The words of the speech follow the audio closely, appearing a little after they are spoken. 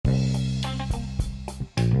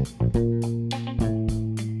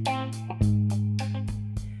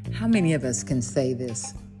How many of us can say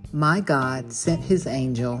this? My God sent his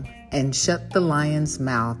angel and shut the lion's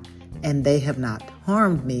mouth, and they have not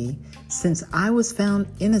harmed me, since I was found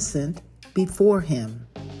innocent before him.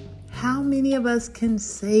 How many of us can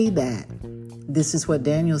say that? This is what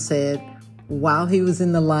Daniel said while he was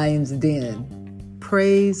in the lion's den.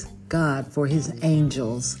 Praise God for his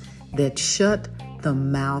angels that shut the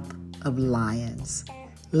mouth of lions.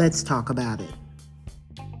 Let's talk about it.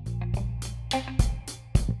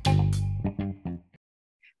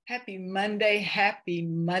 Happy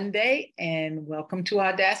Monday, and welcome to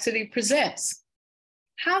Audacity Presents.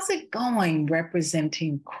 How's it going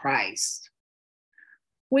representing Christ?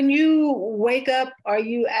 When you wake up, are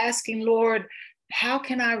you asking, Lord, how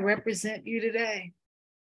can I represent you today?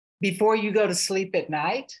 Before you go to sleep at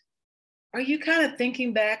night, are you kind of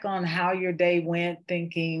thinking back on how your day went,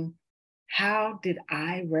 thinking, how did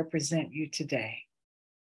I represent you today?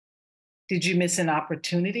 Did you miss an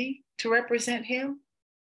opportunity to represent him?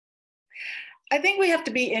 I think we have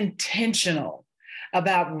to be intentional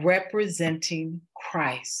about representing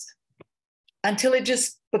Christ until it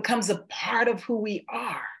just becomes a part of who we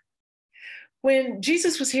are. When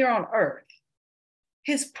Jesus was here on earth,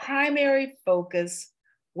 his primary focus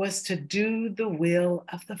was to do the will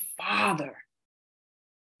of the Father.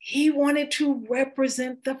 He wanted to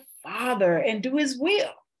represent the Father and do his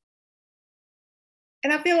will.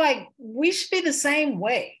 And I feel like we should be the same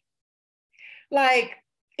way. Like,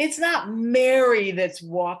 it's not Mary that's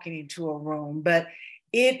walking into a room, but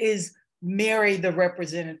it is Mary, the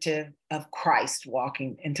representative of Christ,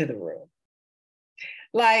 walking into the room.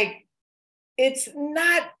 Like, it's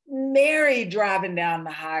not Mary driving down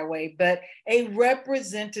the highway, but a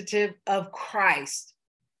representative of Christ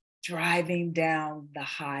driving down the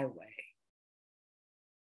highway.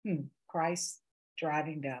 Christ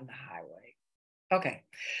driving down the highway. Okay,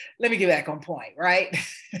 let me get back on point, right?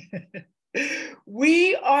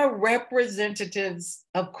 We are representatives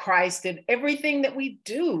of Christ in everything that we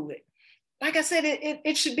do. Like I said,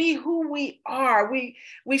 it should be who we are.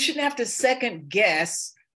 We shouldn't have to second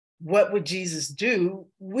guess what would Jesus do.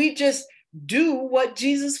 We just do what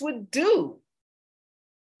Jesus would do,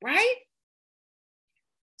 right?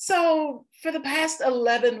 So for the past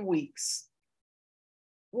 11 weeks,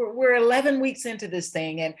 we're 11 weeks into this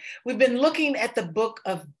thing, and we've been looking at the book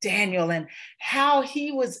of Daniel and how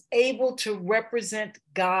he was able to represent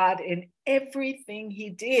God in everything he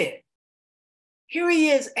did. Here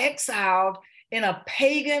he is exiled in a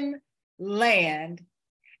pagan land,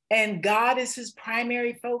 and God is his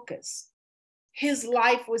primary focus. His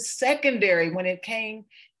life was secondary when it came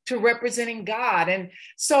to representing God. And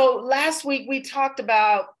so last week we talked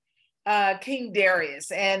about King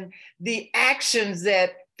Darius and the actions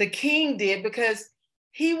that the king did because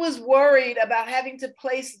he was worried about having to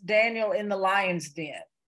place Daniel in the lion's den.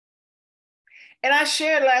 And I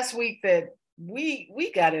shared last week that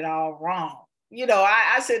we got it all wrong. You know,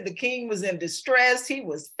 I said the king was in distress. He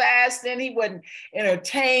was fasting. He wasn't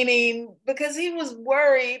entertaining because he was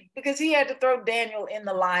worried because he had to throw Daniel in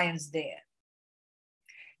the lion's den.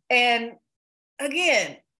 And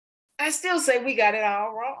again, I still say we got it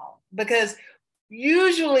all wrong because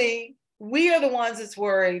usually we are the ones that's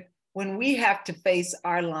worried when we have to face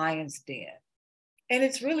our lion's den. And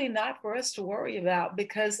it's really not for us to worry about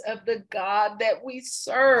because of the God that we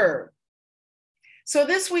serve. So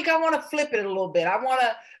this week, I want to flip it a little bit. I want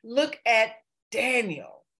to look at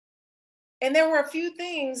Daniel. And there were a few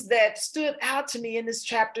things that stood out to me in this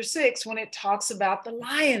chapter 6 when it talks about the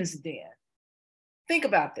lion's den. Think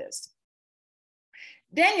about this.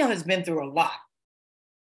 Daniel has been through a lot.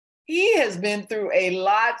 He has been through a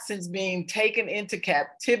lot since being taken into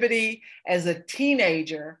captivity as a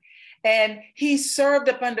teenager, and he served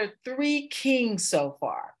up under 3 kings so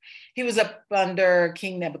far. He was up under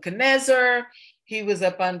King Nebuchadnezzar. He was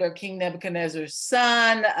up under King Nebuchadnezzar's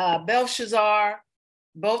son, Belshazzar,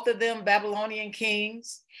 both of them Babylonian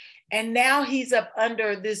kings. And now he's up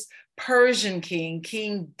under this Persian king,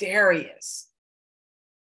 King Darius.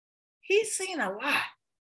 He's seen a lot.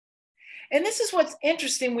 And this is what's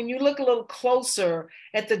interesting when you look a little closer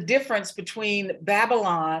at the difference between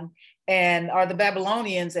Babylon or the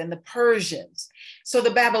Babylonians and the Persians. So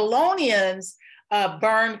the Babylonians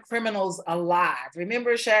burned criminals alive.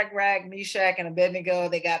 Remember Shadrach, Meshach, and Abednego?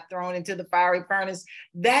 They got thrown into the fiery furnace.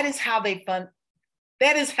 That is how they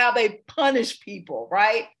punish people,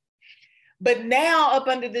 right? But now up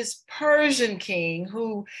under this Persian king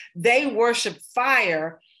who they worship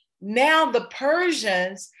fire, now the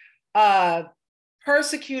Persians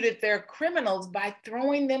persecuted their criminals by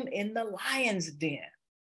throwing them in the lion's den.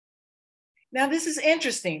 Now, this is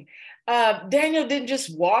interesting. Daniel didn't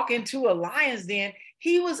just walk into a lion's den.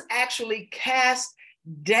 He was actually cast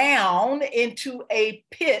down into a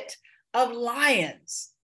pit of lions.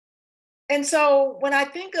 And so when I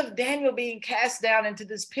think of Daniel being cast down into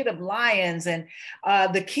this pit of lions and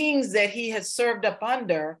the kings that he has served up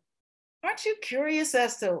under, aren't you curious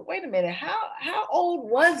as to, wait a minute, how old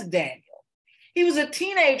was Daniel? He was a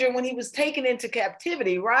teenager when he was taken into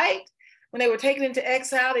captivity, right? When they were taken into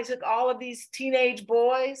exile, they took all of these teenage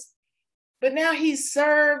boys. But now he's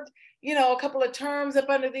served, a couple of terms up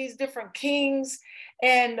under these different kings.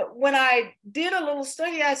 And when I did a little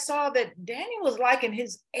study, I saw that Daniel was like in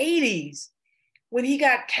his 80s when he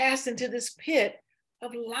got cast into this pit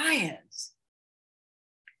of lions.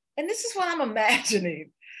 And this is what I'm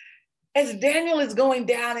imagining. As Daniel is going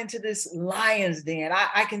down into this lion's den,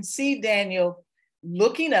 I can see Daniel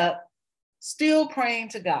looking up, still praying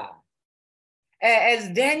to God. As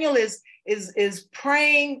Daniel is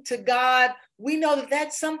praying to God, we know that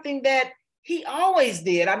that's something that he always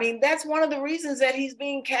did. I mean, that's one of the reasons that he's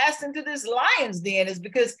being cast into this lion's den, is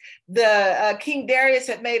because the King Darius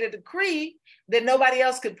had made a decree that nobody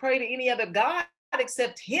else could pray to any other God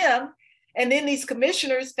except him. And then these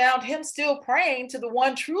commissioners found him still praying to the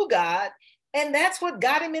one true God. And that's what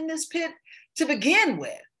got him in this pit to begin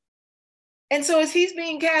with. And so as he's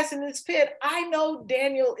being cast in this pit, I know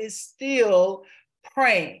Daniel is still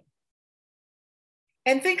praying.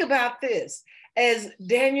 And think about this, as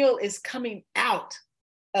Daniel is coming out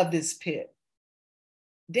of this pit,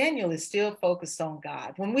 Daniel is still focused on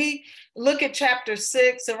God. When we look at chapter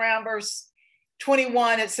 6, around verse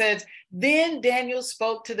 21, it says, "Then Daniel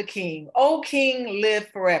spoke to the king, 'O king, live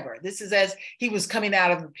forever.'" This is as he was coming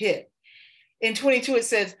out of the pit. In 22, it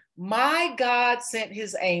says, "My God sent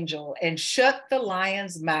his angel and shut the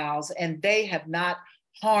lions' mouths, and they have not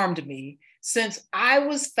harmed me, since I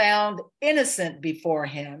was found innocent before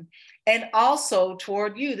him, and also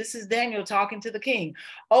toward you." This is Daniel talking to the king.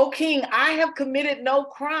 "O king, I have committed no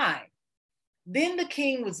crime." Then the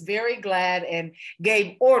king was very glad and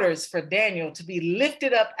gave orders for Daniel to be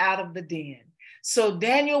lifted up out of the den. So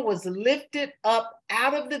Daniel was lifted up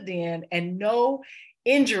out of the den, and no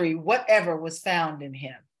injury whatever was found in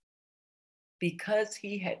him, because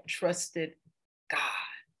he had trusted God.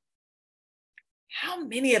 How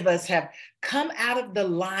many of us have come out of the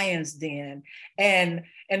lion's den? And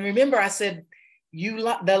remember, I said,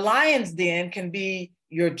 the lion's den can be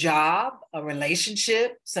your job, a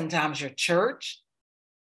relationship, sometimes your church.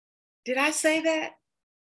 Did I say that?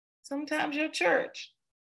 Sometimes your church.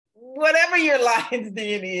 Whatever your lion's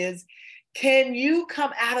den is, can you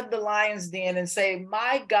come out of the lion's den and say,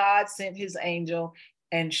 "My God sent his angel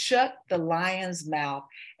and shut the lion's mouth,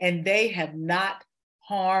 and they have not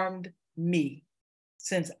harmed me,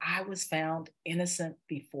 since I was found innocent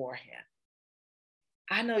before him"?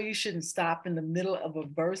 I know you shouldn't stop in the middle of a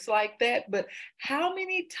verse like that, but how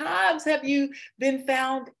many times have you been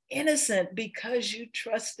found innocent because you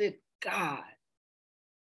trusted God?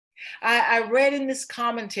 I read in this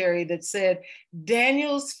commentary that said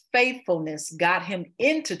Daniel's faithfulness got him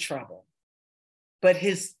into trouble, but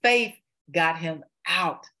his faith got him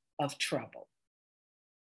out of trouble.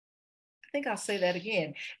 I think I'll say that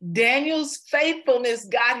again. Daniel's faithfulness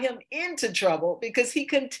got him into trouble because he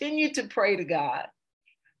continued to pray to God,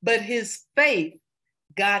 but his faith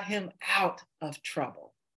got him out of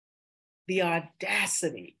trouble. The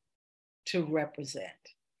audacity to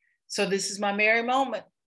represent. So this is my merry moment.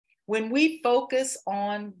 When we focus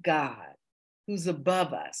on God, who's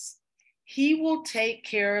above us, he will take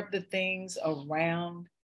care of the things around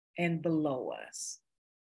and below us.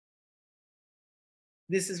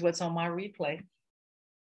 This is what's on my replay.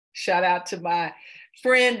 Shout out to my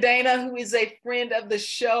friend Dana, who is a friend of the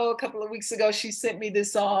show. A couple of weeks ago, she sent me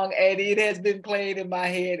this song, and it has been played in my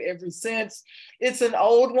head ever since. It's an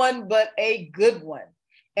old one, but a good one.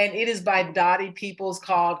 And it is by Dottie Peoples,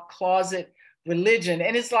 called "Closet Religion."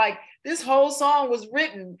 And it's like, this whole song was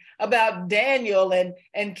written about Daniel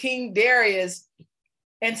and King Darius.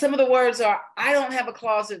 And some of the words are, "I don't have a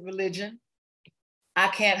closet religion. I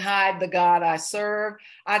can't hide the God I serve.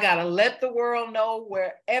 I got to let the world know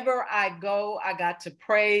wherever I go, I got to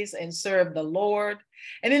praise and serve the Lord."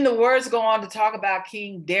 And then the words go on to talk about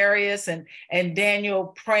King Darius and Daniel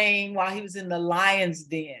praying while he was in the lion's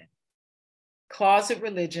den. Closet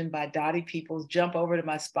Religion by Dottie Peoples. Jump over to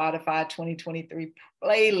my Spotify 2023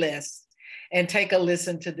 playlist and take a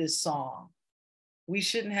listen to this song. We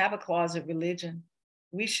shouldn't have a closet religion.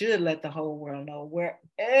 We should let the whole world know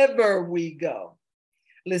wherever we go.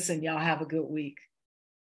 Listen, y'all have a good week.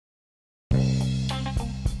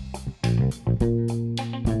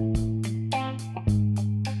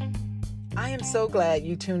 I am so glad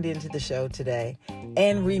you tuned into the show today.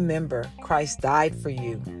 And remember, Christ died for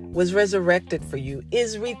you, was resurrected for you,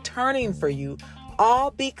 is returning for you,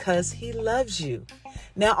 all because he loves you.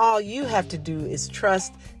 Now, all you have to do is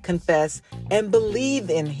trust, confess, and believe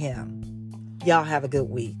in him. Y'all have a good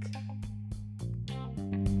week.